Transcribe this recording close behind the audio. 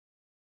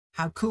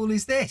How cool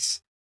is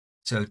this?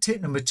 So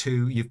tip number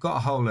 2, you've got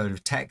a whole load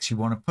of text. You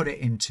want to put it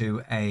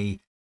into a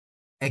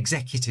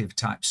executive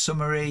type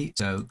summary.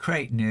 So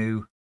create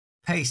new,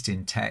 paste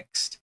in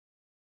text.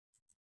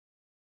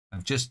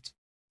 I've just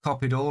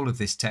copied all of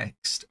this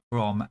text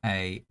from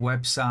a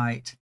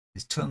website.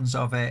 There's tons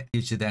of it.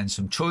 Gives you then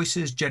some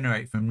choices: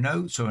 generate from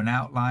notes or an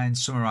outline,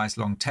 summarize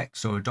long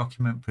text or a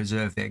document,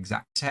 preserve the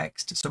exact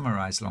text,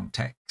 summarize long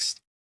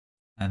text.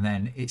 And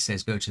then it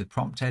says go to the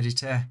prompt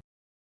editor.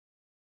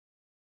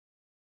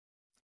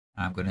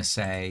 I'm going to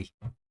say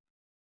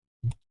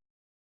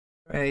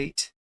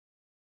create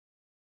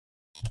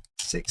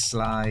 6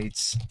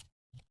 slides,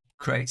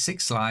 create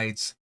 6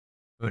 slides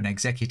for an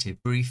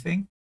executive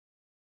briefing.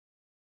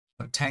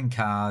 Got 10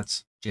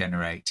 cards,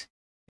 generate.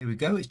 Here we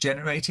go, it's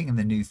generating in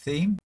the new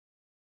theme.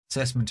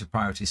 Assessment of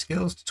priority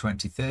skills to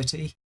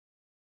 2030.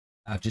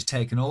 I've just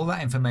taken all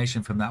that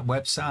information from that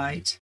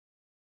website.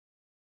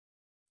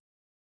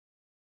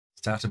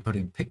 Started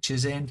putting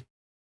pictures in.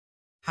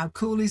 How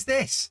cool is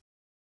this?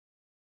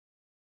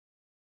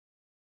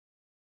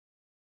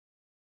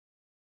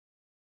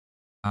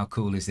 How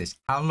cool is this?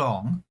 How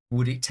long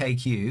would it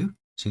take you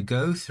to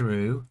go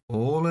through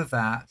all of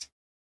that,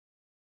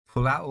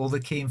 pull out all the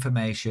key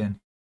information,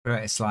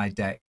 create a slide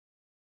deck?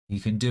 You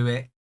can do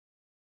it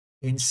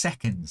in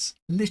seconds,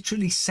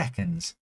 literally seconds.